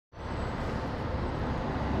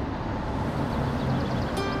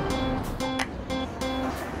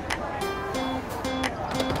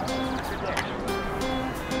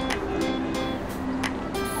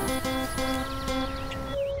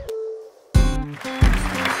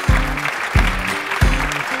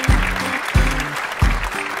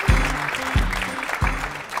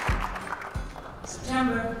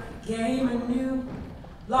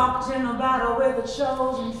locked in a battle with the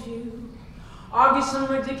chosen few, argue some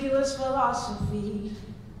ridiculous philosophy,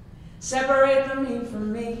 separate the me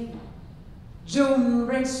from me. June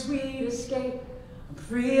brings sweet escape. I'm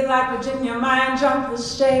free like Virginia, mind jump the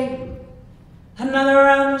state. Another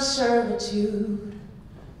round of servitude,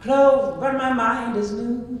 clothed but my mind is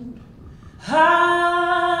nude.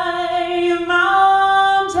 High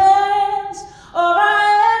mountains over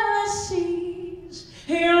endless seas,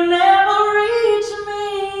 you'll never reach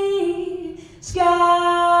me.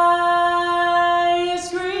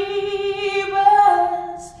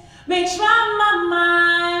 Skyscrapers may try my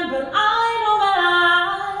mind, but I know that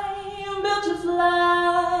I'm built to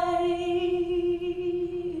fly.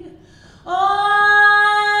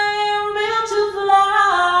 Oh, I'm built to fly,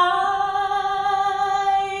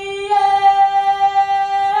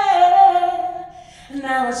 yeah.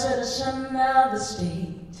 Now a citizen of the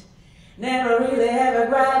state, never really ever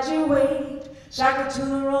graduate. Shackled to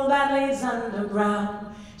the road that lays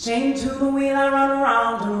underground, chained to the wheel I run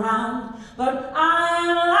round and round. But I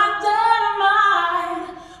am like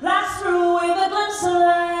dynamite, blast through with a glimpse of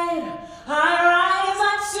light. I rise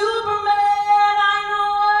like Superman, I know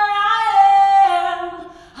where I am.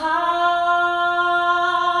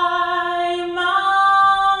 High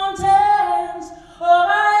mountains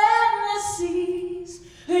over endless seas,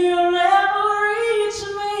 you'll never reach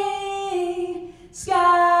me.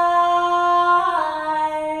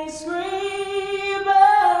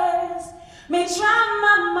 Skyscrapers may try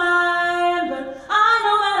my mind, but I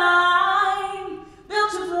know that I'm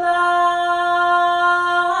built to fly.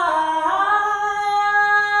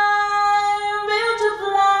 I'm built to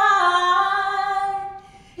fly,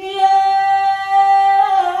 yeah.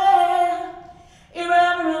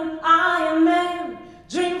 Irreverent Iron Man,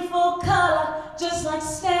 dream full color, just like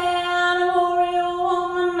Stan, a warrior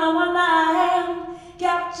woman on one hand.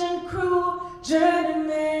 Captain, crew,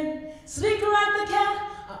 journeyman, sleek like the cat,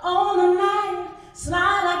 I own the night.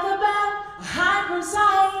 Slide like a bat, I hide from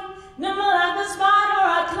sight. Nimble like the spider,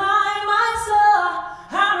 I climb, I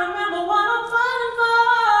soar. I remember what I'm fighting for.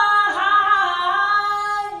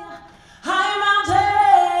 High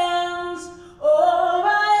mountains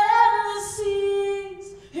over endless seas,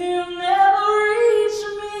 you'll never reach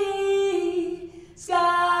me.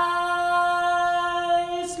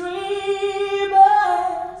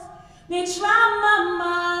 Skyscrapers may try my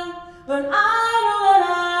mind, but I know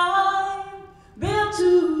that I'm built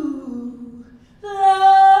to fly.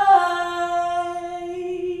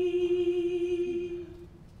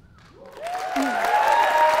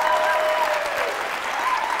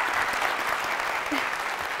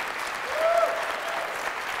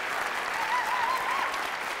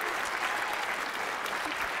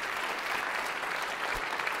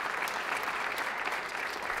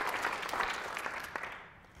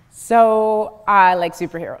 So I like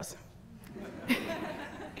superheroes. If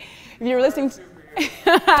you were listening to,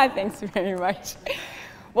 thanks very much.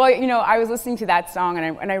 Well, you know, I was listening to that song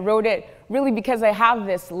and I wrote it really because I have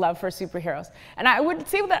this love for superheroes. And I would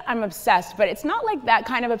say that I'm obsessed, but it's not like that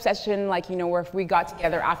kind of obsession, like, you know, where if we got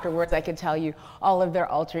together afterwards, I could tell you all of their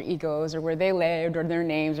alter egos or where they lived or their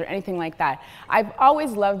names or anything like that. I've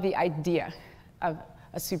always loved the idea of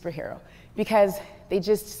a superhero because they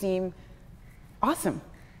just seem awesome.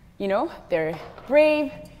 You know, they're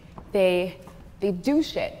brave, they do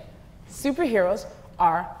shit. Superheroes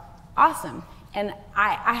are awesome. And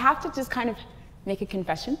I have to just kind of make a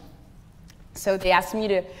confession. So they asked me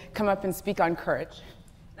to come up and speak on courage.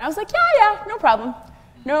 And I was like, yeah, no problem,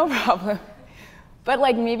 no problem. But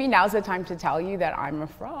like maybe now's the time to tell you that I'm a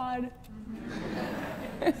fraud.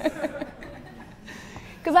 Because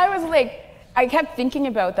I was like, I kept thinking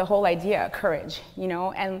about the whole idea of courage, you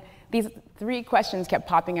know, and these three questions kept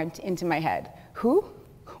popping up into my head. Who?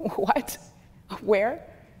 What? Where?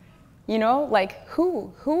 You know, like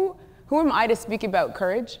who am I to speak about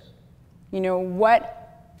courage? You know,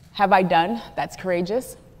 what have I done that's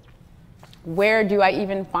courageous? Where do I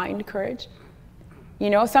even find courage? You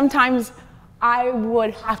know, sometimes I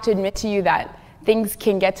would have to admit to you that things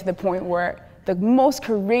can get to the point where the most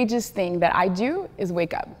courageous thing that I do is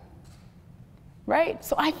wake up, right?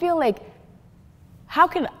 So I feel like, how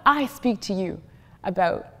can I speak to you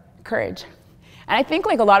about courage? And I think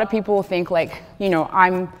like a lot of people think like, you know,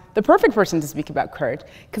 I'm the perfect person to speak about courage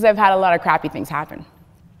because I've had a lot of crappy things happen.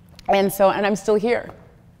 And I'm still here.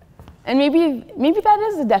 And maybe that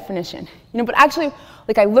is the definition, you know, but actually,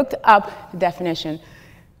 like I looked up the definition,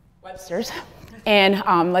 Webster's, and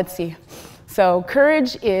let's see. So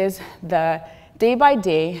courage is the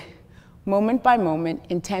day-by-day, moment-by-moment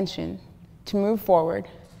intention to move forward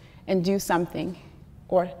and do something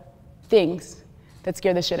or things that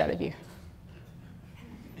scare the shit out of you.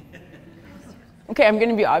 Okay, I'm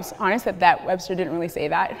gonna be honest that Webster didn't really say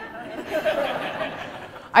that.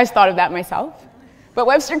 I just thought of that myself. But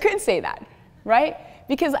Webster could say that, right?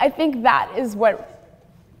 Because I think that is what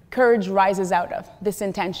courage rises out of, this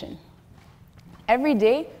intention. Every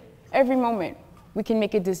day, every moment, we can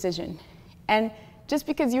make a decision. And just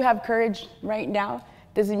because you have courage right now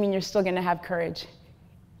doesn't mean you're still gonna have courage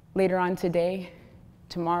later on today,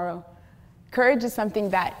 tomorrow. Courage is something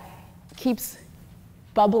that keeps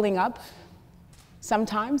bubbling up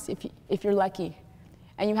sometimes, if you're lucky.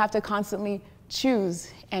 And you have to constantly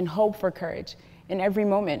choose and hope for courage in every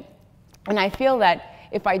moment. And I feel that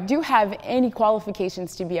if I do have any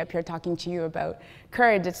qualifications to be up here talking to you about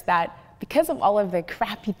courage, it's that because of all of the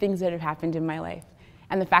crappy things that have happened in my life,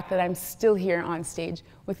 and the fact that I'm still here on stage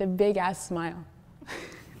with a big-ass smile,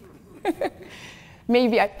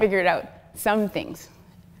 maybe I figured out some things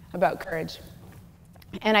about courage.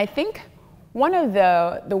 And I think one of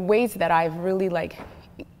the ways that I've really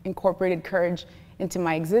incorporated courage into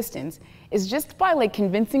my existence is just by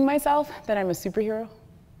convincing myself that I'm a superhero.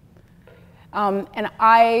 And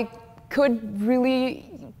I could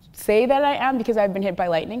really say that I am because I've been hit by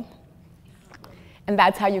lightning. And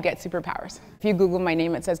that's how you get superpowers. If you Google my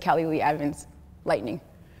name, it says Kellylee Evans, lightning.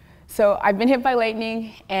 So I've been hit by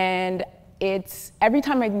lightning, and it's every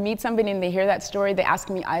time I meet somebody and they hear that story, they ask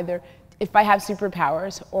me either if I have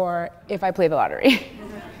superpowers or if I play the lottery.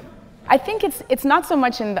 I think it's not so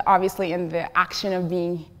much obviously in the action of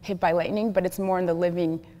being hit by lightning, but it's more in the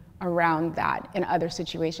living around that in other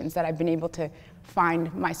situations that I've been able to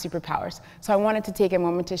find my superpowers. So I wanted to take a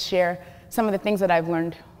moment to share some of the things that I've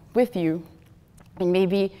learned with you, and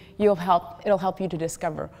maybe it'll help you to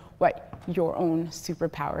discover what your own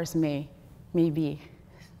superpowers may be.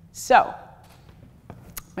 So,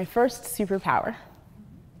 my first superpower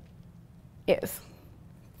is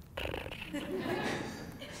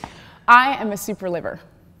I am a super liver.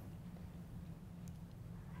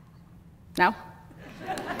 No?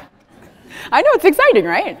 I know, it's exciting,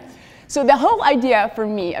 right? So the whole idea for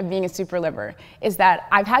me of being a super liver is that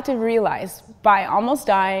I've had to realize by almost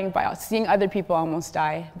dying, by seeing other people almost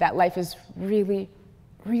die, that life is really,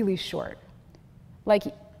 really short.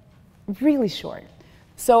 Really short.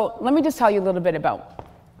 So let me just tell you a little bit about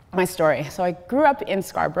my story. So I grew up in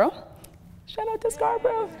Scarborough. Shout out to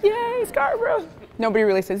Scarborough. Yay, Scarborough. Nobody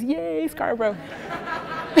really says, yay, Scarborough.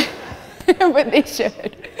 But they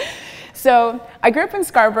should. So I grew up in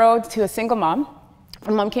Scarborough to a single mom.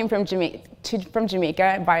 My mom came from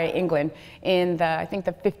Jamaica by England in I think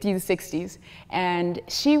the 50s, 60s. And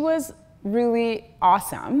she was really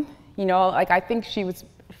awesome. I think she was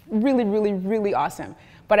really, really, really awesome.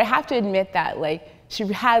 But I have to admit that she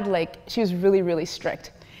was really, really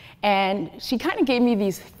strict. And she kind of gave me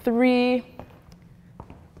these three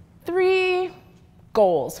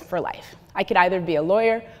goals for life. I could either be a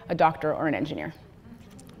lawyer, a doctor, or an engineer.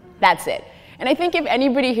 That's it. And I think if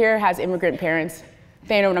anybody here has immigrant parents,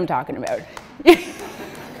 they know what I'm talking about.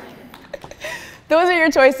 Those are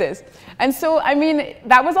your choices. And so, I mean,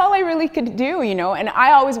 that was all I really could do, and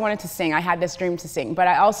I always wanted to sing. I had this dream to sing, but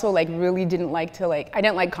I also really didn't like I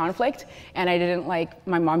didn't like conflict, and I didn't like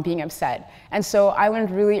my mom being upset. And so I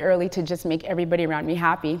learned really early to just make everybody around me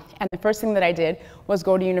happy. And the first thing that I did was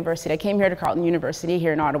go to university. I came here to Carleton University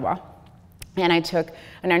here in Ottawa, and I took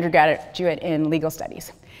an undergraduate in legal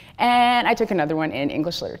studies. And I took another one in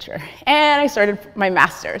English literature. And I started my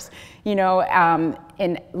master's,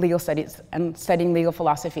 in legal studies and studying legal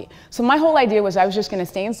philosophy. So my whole idea was I was just going to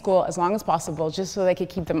stay in school as long as possible just so that I could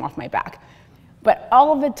keep them off my back. But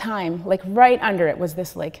all of the time, right under it was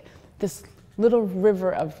this little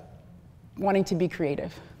river of wanting to be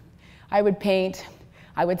creative. I would paint,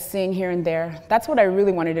 I would sing here and there. That's what I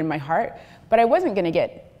really wanted in my heart. But I wasn't going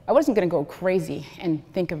to go crazy and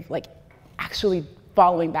think of actually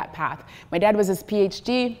following that path. My dad was his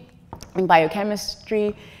PhD in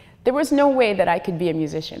biochemistry. There was no way that I could be a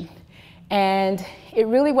musician. And it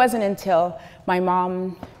really wasn't until my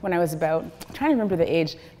mom, when I was I'm trying to remember the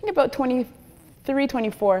age, I think about 23,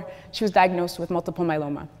 24, she was diagnosed with multiple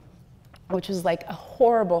myeloma, which was a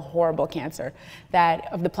horrible, horrible cancer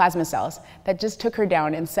of the plasma cells that just took her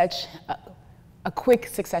down in such a quick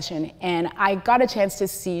succession. And I got a chance to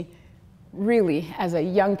see, really, as a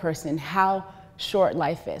young person, how short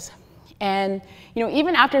life is. And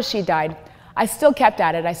even after she died, I still kept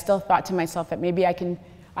at it. I still thought to myself that maybe I could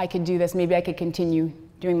do this, maybe I could continue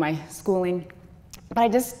doing my schooling.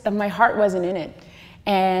 But my heart wasn't in it.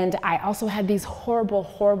 And I also had these horrible,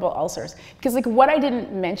 horrible ulcers. Because what I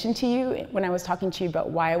didn't mention to you when I was talking to you about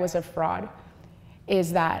why I was a fraud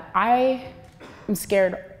is that I am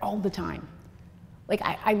scared all the time.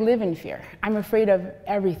 I live in fear. I'm afraid of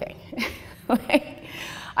everything. Like,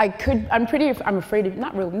 I'm afraid of,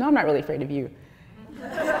 not really, no, I'm not really afraid of you.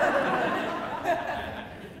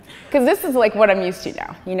 Because this is like what I'm used to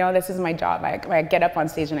now. You know, this is my job. I get up on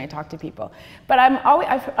stage and I talk to people. But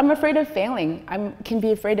I'm afraid of failing. I can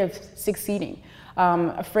be afraid of succeeding.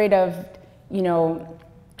 Afraid of, you know,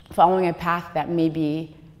 following a path that may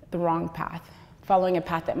be the wrong path. Following a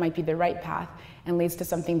path that might be the right path and leads to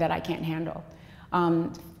something that I can't handle.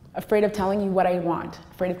 Afraid of telling you what I want.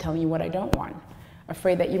 Afraid of telling you what I don't want.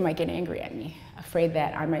 Afraid that you might get angry at me. Afraid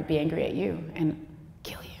that I might be angry at you and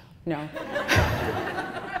kill you. No.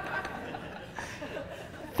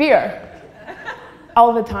 Fear,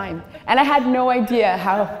 all the time. And I had no idea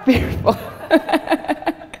how fearful,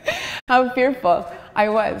 how fearful I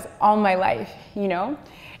was all my life, you know?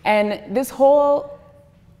 And this whole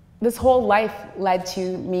life led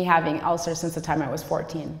to me having ulcers since the time I was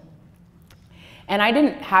 14. And I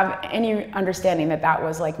didn't have any understanding that that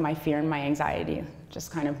was like my fear and my anxiety just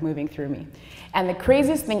kind of moving through me. And the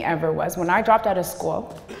craziest thing ever was when I dropped out of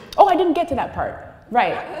school, oh, I didn't get to that part.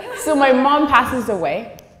 Right, so my mom passes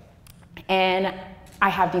away and I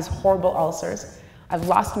have these horrible ulcers. I've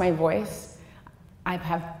lost my voice. I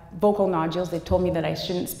have vocal nodules. They told me that I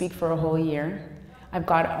shouldn't speak for a whole year. I've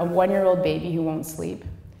got a 1-year-old baby who won't sleep.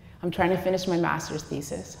 I'm trying to finish my master's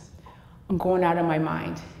thesis. I'm going out of my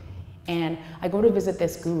mind. And I go to visit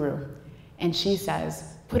this guru and she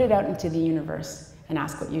says, put it out into the universe and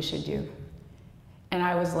ask what you should do. And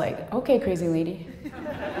I was like, okay, crazy lady.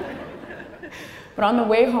 But on the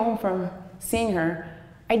way home from seeing her,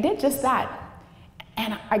 I did just that.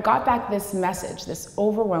 And I got back this message, this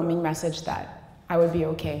overwhelming message that I would be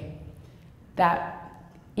okay. That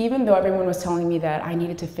even though everyone was telling me that I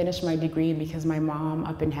needed to finish my degree because my mom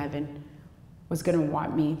up in heaven was gonna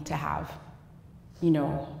want me to have, you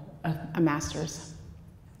know, a master's,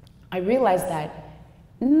 I realized that,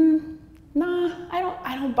 nah,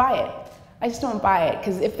 I don't buy it. I just don't buy it,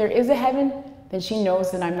 because if there is a heaven, then she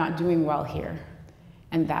knows that I'm not doing well here.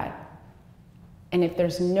 And if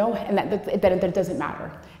there's no, and that doesn't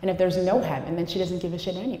matter. And if there's no heaven, then she doesn't give a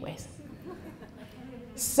shit anyways.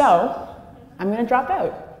 So, I'm gonna drop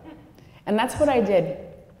out. And that's what I did.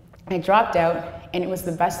 I dropped out, and it was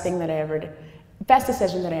the best thing that I ever did, best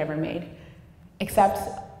decision that I ever made. Except,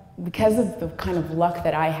 because of the kind of luck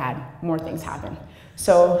that I had, more things happened.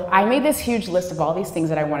 So I made this huge list of all these things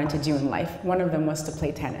that I wanted to do in life. One of them was to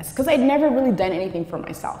play tennis, because I'd never really done anything for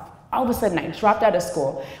myself. All of a sudden, I dropped out of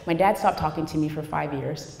school. My dad stopped talking to me for 5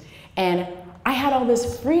 years. And I had all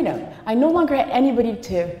this freedom. I no longer had anybody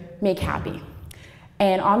to make happy.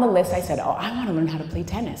 And on the list, I said, oh, I want to learn how to play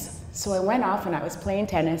tennis. So I went off and I was playing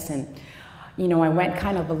tennis, and you know, I went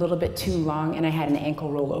kind of a little bit too long, and I had an ankle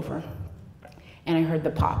rollover. And I heard the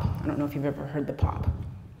pop. I don't know if you've ever heard the pop.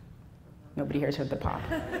 Nobody here's heard the pop.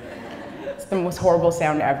 It's the most horrible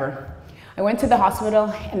sound ever. I went to the hospital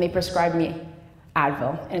and they prescribed me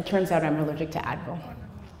Advil, and it turns out I'm allergic to Advil.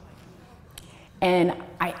 And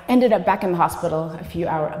I ended up back in the hospital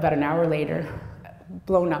about an hour later,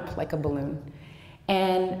 blown up like a balloon.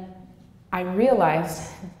 And I realized,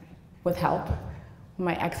 with help,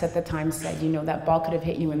 my ex at the time said, you know, that ball could have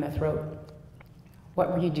hit you in the throat.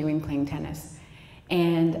 What were you doing playing tennis?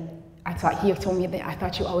 And he had told me that I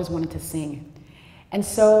thought you always wanted to sing. And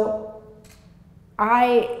so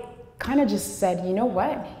I kind of just said, you know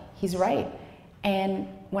what? He's right. And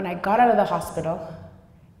when I got out of the hospital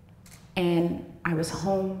and I was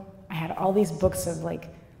home, I had all these books of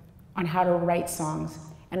on how to write songs.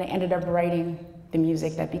 And I ended up writing the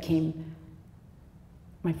music that became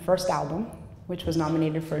my first album, which was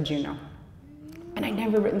nominated for a Juno. And I'd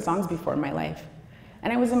never written songs before in my life.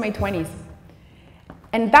 And I was in my 20s.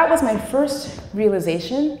 And that was my first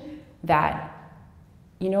realization that,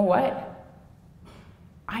 you know what?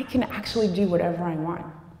 I can actually do whatever I want.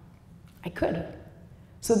 I could.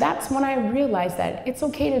 So that's when I realized that it's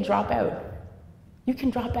okay to drop out. You can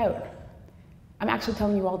drop out. I'm actually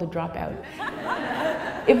telling you all to drop out.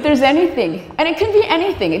 If there's anything, and it can be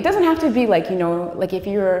anything. It doesn't have to be if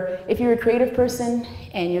you're a creative person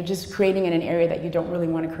and you're just creating in an area that you don't really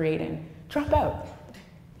want to create in, drop out.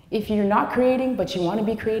 If you're not creating, but you want to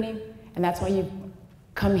be creating, and that's why you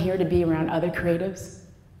come here to be around other creatives,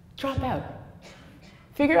 drop out.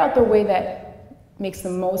 Figure out the way that makes the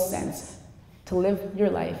most sense to live your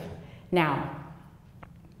life now.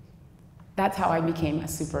 That's how I became a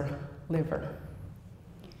super liver.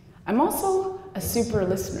 I'm also a super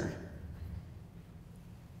listener,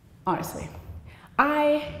 honestly.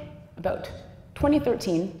 About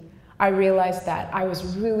 2013, I realized that I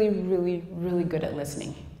was really, really, really good at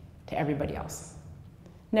listening to everybody else,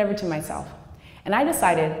 never to myself. And I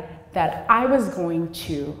decided that I was going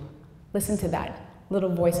to listen to that little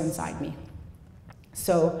voice inside me.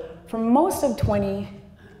 So for most of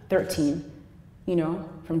 2013, you know,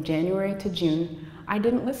 from January to June, I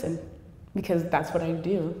didn't listen because that's what I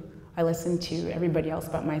do. I listen to everybody else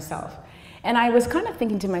but myself. And I was kind of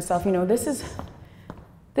thinking to myself, you know, this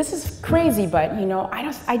is crazy, but you know, I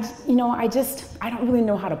don't really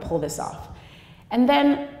know how to pull this off. And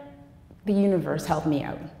then the universe helped me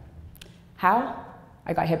out. How?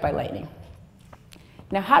 I got hit by lightning.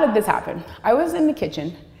 Now, how did this happen? I was in the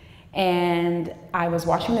kitchen and I was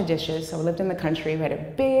washing the dishes. So I lived in the country. We had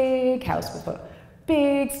a big house with a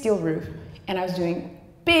big steel roof, and I was doing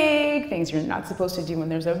big things you're not supposed to do when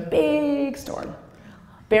there's a big storm.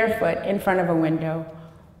 Barefoot in front of a window,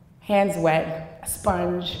 hands wet, a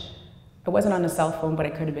sponge. I wasn't on a cell phone, but I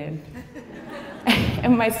could have been.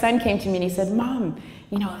 And my son came to me and he said, "Mom,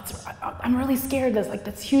 you know, I'm really scared. There's like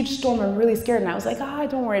this huge storm. I'm really scared." And I was like,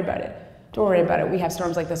 don't worry about it. Don't worry about it. We have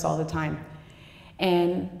storms like this all the time.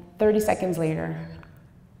 And 30 seconds later,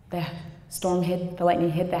 the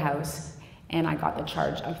lightning hit the house, and I got the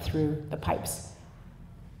charge up through the pipes,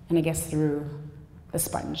 and I guess through the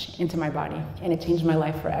sponge into my body, and it changed my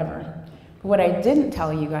life forever. But what I didn't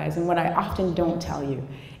tell you guys, and what I often don't tell you,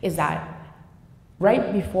 is that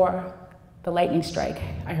right before the lightning strike,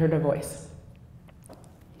 I heard a voice.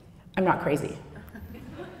 I'm not crazy,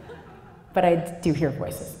 but I do hear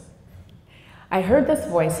voices. I heard this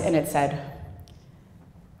voice and it said,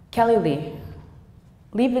 "Kellylee,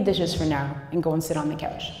 leave the dishes for now and go and sit on the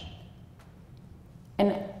couch."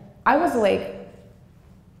 And I was like,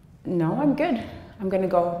 no, I'm good.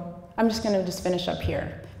 I'm just gonna finish up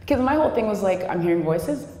here. Because my whole thing was like, I'm hearing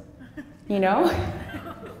voices, you know?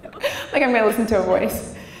 Like I'm gonna listen to a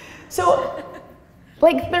voice. So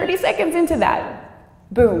like 30 seconds into that,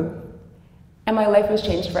 boom, and my life was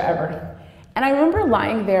changed forever. And I remember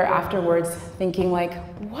lying there afterwards thinking like,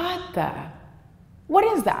 what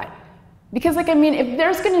is that? Because like, I mean, if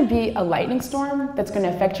there's gonna be a lightning storm that's gonna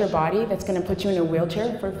affect your body, that's gonna put you in a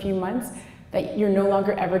wheelchair for a few months, that you're no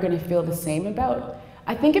longer ever gonna feel the same about,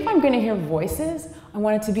 I think if I'm gonna hear voices, I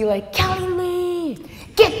want it to be like, "Kellylee,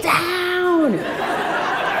 get down!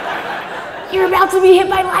 You're about to be hit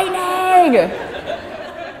by lightning!"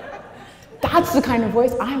 That's the kind of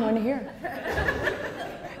voice I want to hear.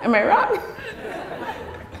 Am I wrong?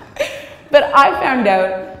 But I found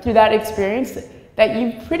out through that experience that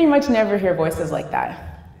you pretty much never hear voices like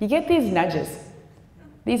that. You get these nudges,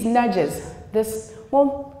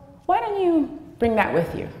 well, why don't you bring that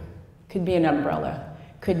with you? Could be an umbrella,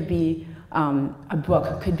 could be a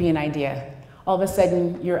book, could be an idea. All of a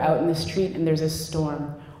sudden, you're out in the street and there's a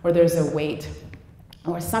storm, or there's a wait,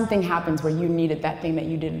 or something happens where you needed that thing that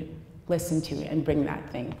you didn't listen to and bring that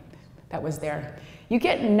thing that was there. You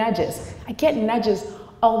get nudges. I get nudges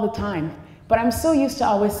all the time, but I'm so used to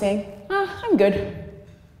always saying, I'm good.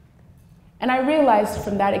 And I realized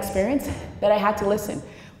from that experience that I had to listen.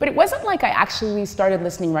 But it wasn't like I actually started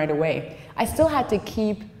listening right away. I still had to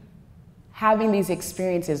keep having these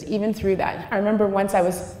experiences even through that. I remember once I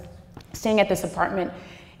was staying at this apartment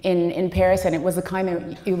in Paris, and it was the kind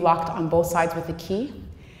that you locked on both sides with a key.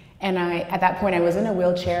 And at that point, I was in a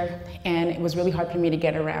wheelchair, and it was really hard for me to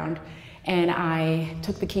get around. And I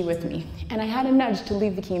took the key with me, and I had a nudge to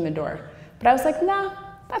leave the key in the door. But I was like, nah,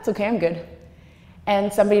 that's okay, I'm good.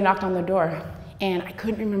 And somebody knocked on the door, and I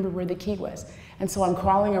couldn't remember where the key was. And so I'm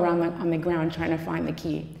crawling around on the ground trying to find the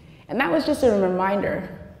key. And that was just a reminder.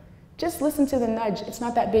 Just listen to the nudge. It's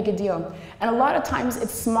not that big a deal. And a lot of times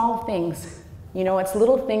it's small things. You know, it's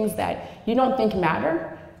little things that you don't think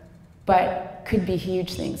matter, but could be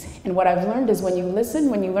huge things. And what I've learned is when you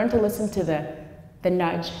learn to listen to the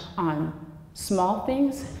nudge on small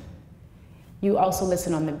things, you also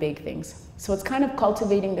listen on the big things. So it's kind of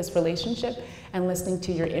cultivating this relationship and listening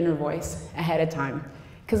to your inner voice ahead of time.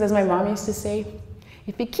 Because as my mom used to say,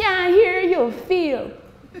 if you can't hear, you'll feel.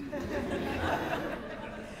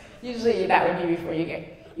 Usually that would be before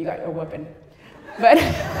you got your whooping. But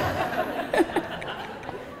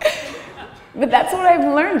but that's what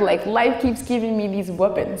I've learned. Like, life keeps giving me these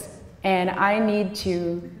whoopings, and I need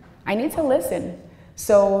to listen.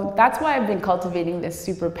 So that's why I've been cultivating this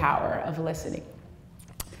superpower of listening.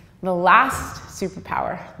 The last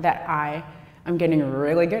superpower that I am getting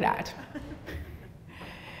really good at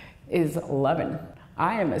is loving.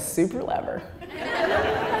 I am a super lover.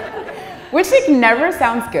 Which like never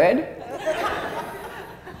sounds good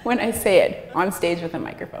when I say it on stage with a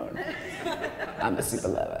microphone. I'm a super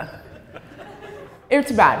lover.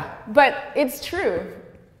 It's bad, but it's true.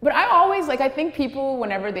 But I always, I think people,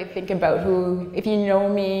 whenever they think about if you know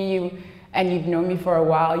me, and you've known me for a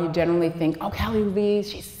while, you generally think, oh, Kellylee,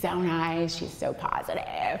 she's so nice, she's so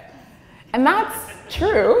positive. And that's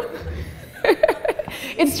true.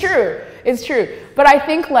 It's true. It's true. But I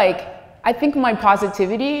think my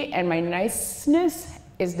positivity and my niceness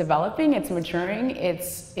is developing. It's maturing.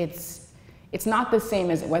 It's not the same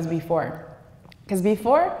as it was before. Because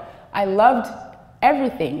before, I loved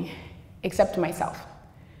everything except myself.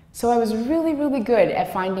 So I was really, really good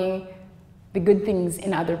at finding the good things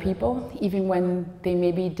in other people, even when they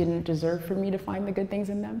maybe didn't deserve for me to find the good things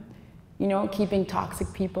in them. You know, keeping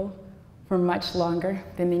toxic people for much longer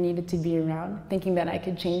than they needed to be around, thinking that I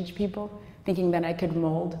could change people, thinking that I could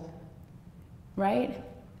mold, right?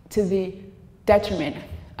 To the detriment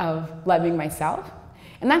of loving myself.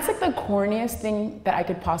 And that's like the corniest thing that I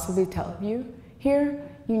could possibly tell you here.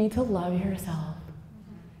 You need to love yourself.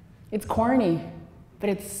 It's corny, but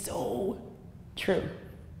it's so true.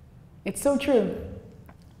 It's so true.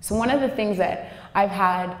 So one of the things that I've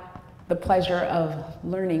had the pleasure of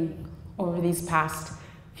learning over these past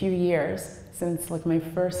few years, since like my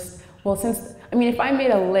first, if I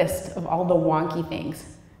made a list of all the wonky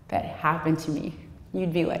things that happened to me,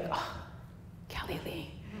 you'd be like, oh, Kellylee.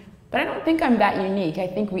 But I don't think I'm that unique. I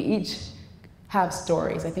think we each have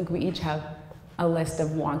stories. I think we each have a list of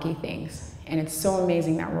wonky things. And it's so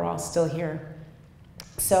amazing that we're all still here.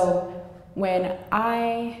 So when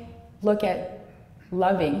I look at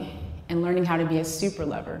loving and learning how to be a super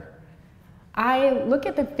lover, I look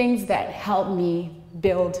at the things that help me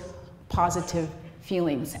build positive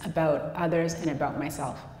feelings about others and about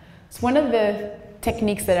myself. So one of the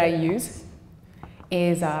techniques that I use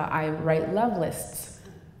is I write love lists.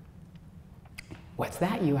 What's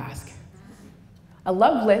that, you ask? A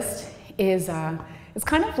love list is it's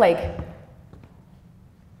kind of like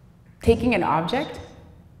taking an object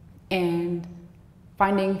and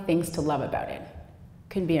finding things to love about it.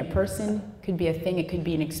 Could be a person, could be a thing, it could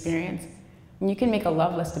be an experience. And you can make a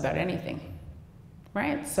love list about anything,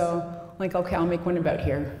 right? So, like, okay, I'll make one about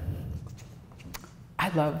here. I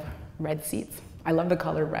love red seats. I love the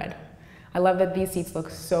color red. I love that these seats look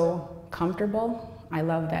so comfortable. I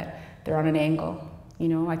love that they're on an angle. You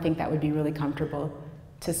know, I think that would be really comfortable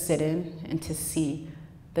to sit in and to see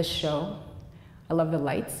the show. I love the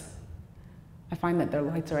lights. I find that their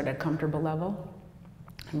lights are at a comfortable level.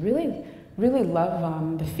 I really, really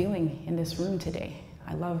love the feeling in this room today.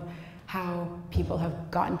 I love how people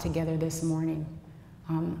have gotten together this morning.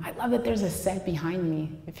 I love that there's a set behind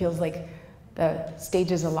me. It feels like the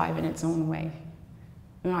stage is alive in its own way.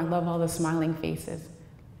 You know, I love all the smiling faces.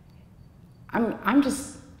 I'm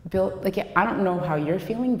just built, like, I don't know how you're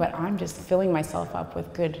feeling, but I'm just filling myself up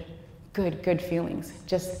with good feelings.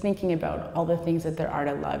 Just thinking about all the things that there are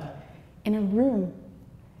to love in a room.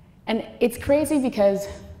 And it's crazy because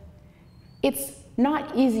it's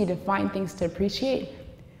not easy to find things to appreciate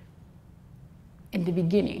in the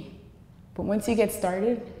beginning. But once you get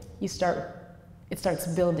started, it starts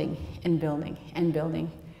building and building and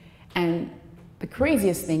building. And the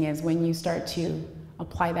craziest thing is when you start to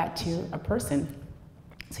apply that to a person.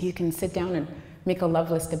 So you can sit down and make a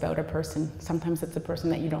love list about a person. Sometimes it's a person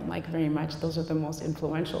that you don't like very much. Those are the most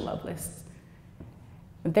influential love lists.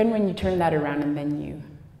 But then when you turn that around and then you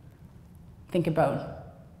think about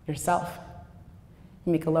yourself,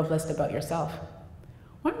 you make a love list about yourself.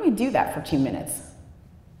 Why don't we do that for 2 minutes?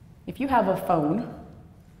 If you have a phone,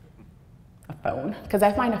 because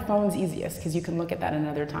I find a phone's easiest because you can look at that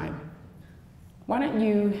another time. Why don't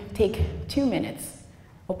you take 2 minutes,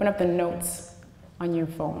 open up the notes on your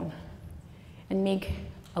phone and make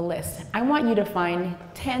a list. I want you to find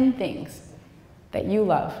 10 things that you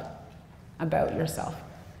love about yourself.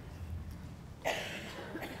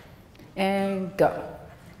 And go.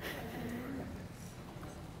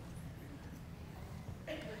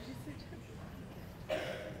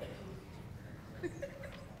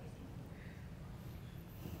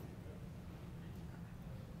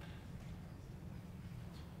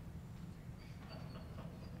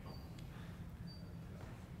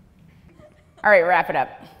 All right, wrap it up.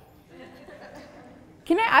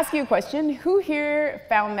 Can I ask you a question? Who here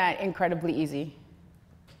found that incredibly easy?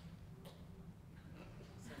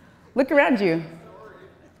 Look around you.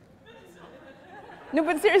 No,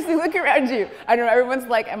 but seriously, look around you. I don't know, everyone's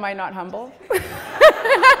like, am I not humble?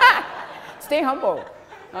 Stay humble.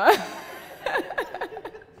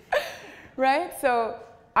 Right? So,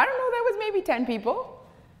 I don't know, that was maybe 10 people.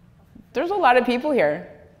 There's a lot of people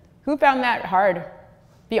here. Who found that hard?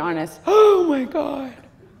 Be honest. Oh my God,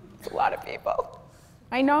 it's a lot of people.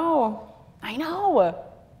 I know.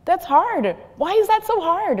 That's hard. Why is that so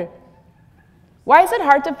hard? Why is it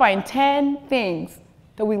hard to find 10 things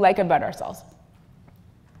that we like about ourselves?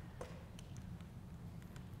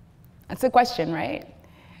 That's the question, right?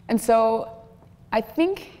 And so I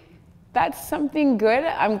think that's something good.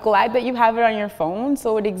 I'm glad that you have it on your phone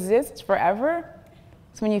so it exists forever.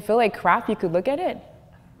 So when you feel like crap, you could look at it.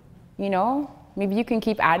 You know, maybe you can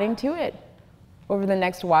keep adding to it over the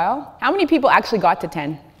next while. How many people actually got to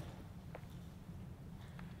 10?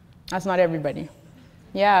 That's not everybody.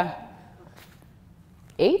 Yeah.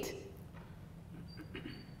 8?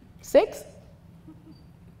 6?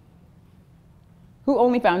 Who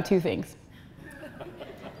only found 2 things?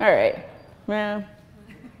 All right. Yeah.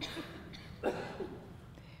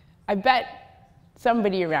 I bet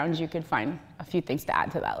somebody around you could find a few things to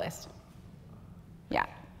add to that list. Yeah.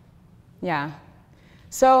 Yeah.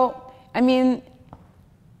 So, I mean,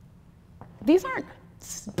 these aren't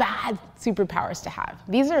bad superpowers to have.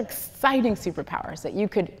 These are exciting superpowers that you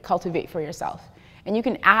could cultivate for yourself. And you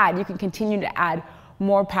can continue to add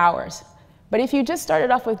more powers. But if you just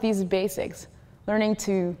started off with these basics, learning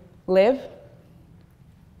to live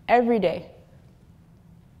every day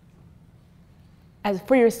as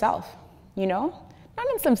for yourself, you know? Not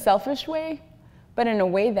in some selfish way, but in a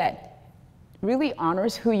way that really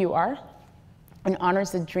honors who you are and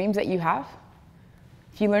honors the dreams that you have.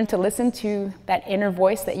 If you learn to listen to that inner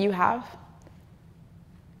voice that you have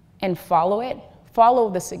and follow it, follow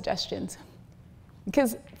the suggestions.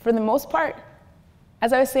 Because for the most part,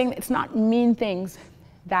 as I was saying, it's not mean things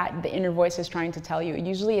that the inner voice is trying to tell you.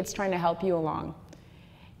 Usually it's trying to help you along.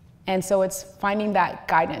 And so it's finding that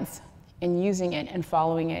guidance and using it and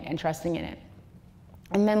following it and trusting in it.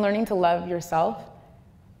 And then learning to love yourself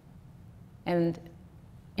and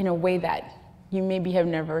in a way that you maybe have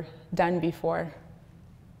never done before.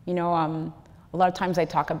 You know, a lot of times I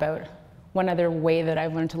talk about one other way that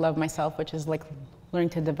I've learned to love myself, which is like learning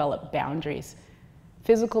to develop boundaries.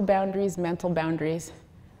 Physical boundaries, mental boundaries,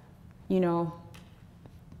 you know,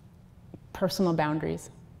 personal boundaries.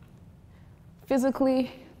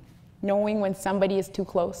 Physically, knowing when somebody is too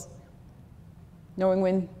close, knowing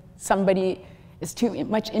when somebody is too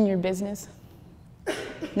much in your business,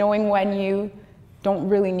 knowing when you don't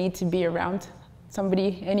really need to be around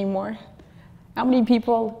somebody anymore. How many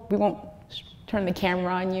people, we won't turn the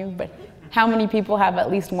camera on you, but how many people have at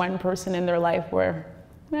least one person in their life where,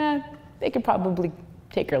 they could probably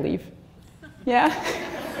take or leave? Yeah?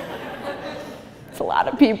 It's a lot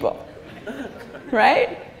of people,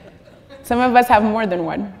 right? Some of us have more than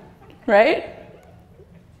one, right?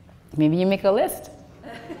 Maybe you make a list.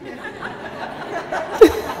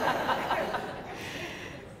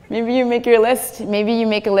 Maybe you make your list. Maybe you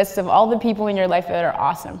make a list of all the people in your life that are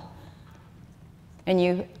awesome.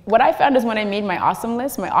 And what I found is when I made my awesome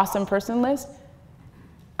list, my awesome person list,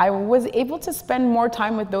 I was able to spend more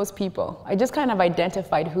time with those people. I just kind of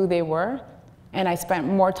identified who they were, and I spent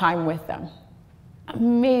more time with them.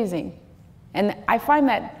 Amazing. And I find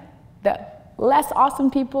that the less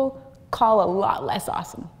awesome people call a lot less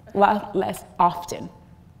awesome, a lot less often.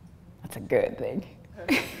 That's a good thing.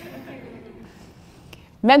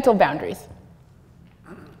 Mental boundaries.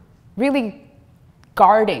 Really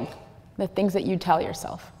guarding the things that you tell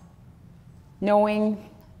yourself. Knowing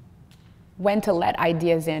when to let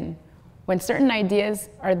ideas in. When certain ideas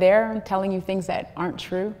are there telling you things that aren't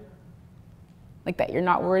true, like that you're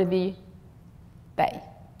not worthy,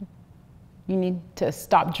 that you need to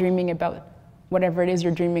stop dreaming about whatever it is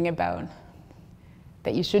you're dreaming about,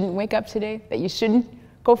 that you shouldn't wake up today, that you shouldn't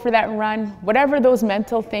go for that run, whatever those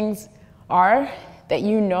mental things are that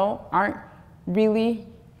you know aren't really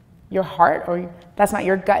your heart or that's not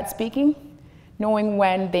your gut speaking, knowing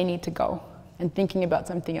when they need to go and thinking about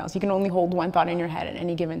something else. You can only hold one thought in your head at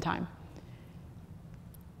any given time.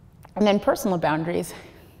 And then personal boundaries,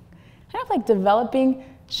 kind of like developing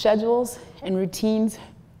schedules and routines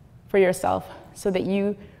for yourself so that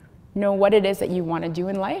you know what it is that you want to do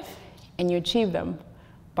in life and you achieve them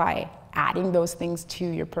by adding those things to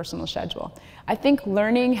your personal schedule. I think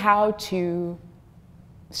learning how to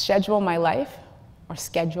schedule my life, or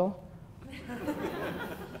schedule,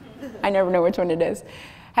 I never know which one it is,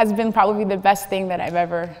 has been probably the best thing that I've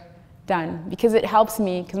ever done because it helps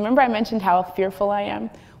me, because remember I mentioned how fearful I am?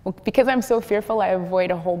 Well, because I'm so fearful, I avoid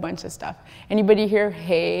a whole bunch of stuff. Anybody here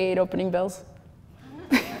hate opening bills?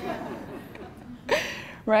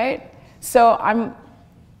 Right? So I'm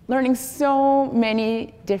learning so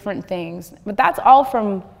many different things, but that's all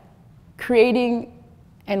from creating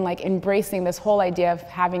and like embracing this whole idea of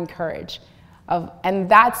having courage. And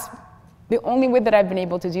that's the only way that I've been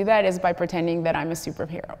able to do that is by pretending that I'm a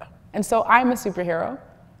superhero. And so I'm a superhero.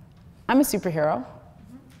 I'm a superhero.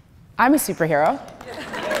 I'm a superhero.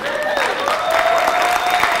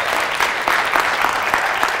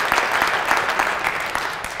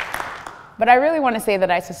 But I really want to say that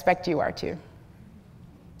I suspect you are too.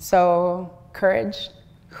 So courage,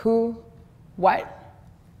 Who, what,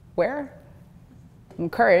 where?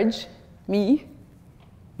 Courage, me,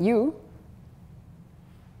 you.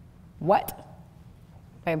 What?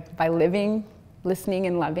 By living, listening,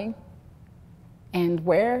 and loving. And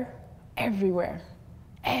where? Everywhere.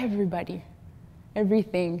 Everybody.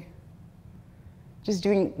 Everything. Just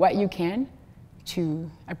doing what you can to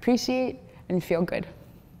appreciate and feel good.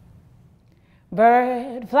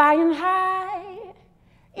 Bird flying high,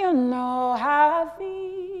 you know how I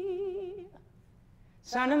feel.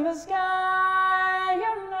 Sun in the sky,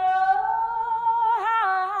 you know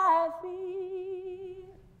how I feel.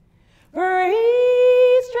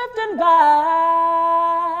 Breeze drifting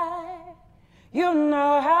by, you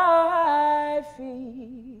know how I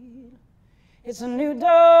feel. It's a new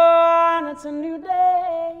dawn, it's a new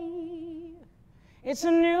day, it's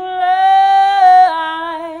a new life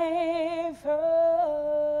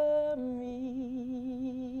for me.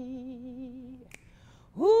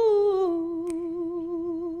 Ooh,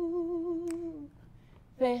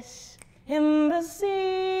 fish in the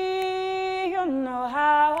sea, you know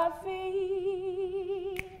how I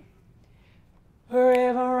feel.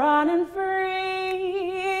 River running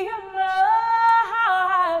free, you know how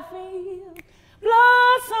I feel.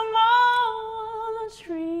 Blossom on the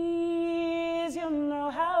trees, you know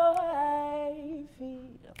how I feel.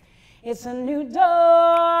 It's a new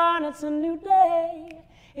dawn, it's a new day,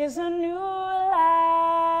 it's a new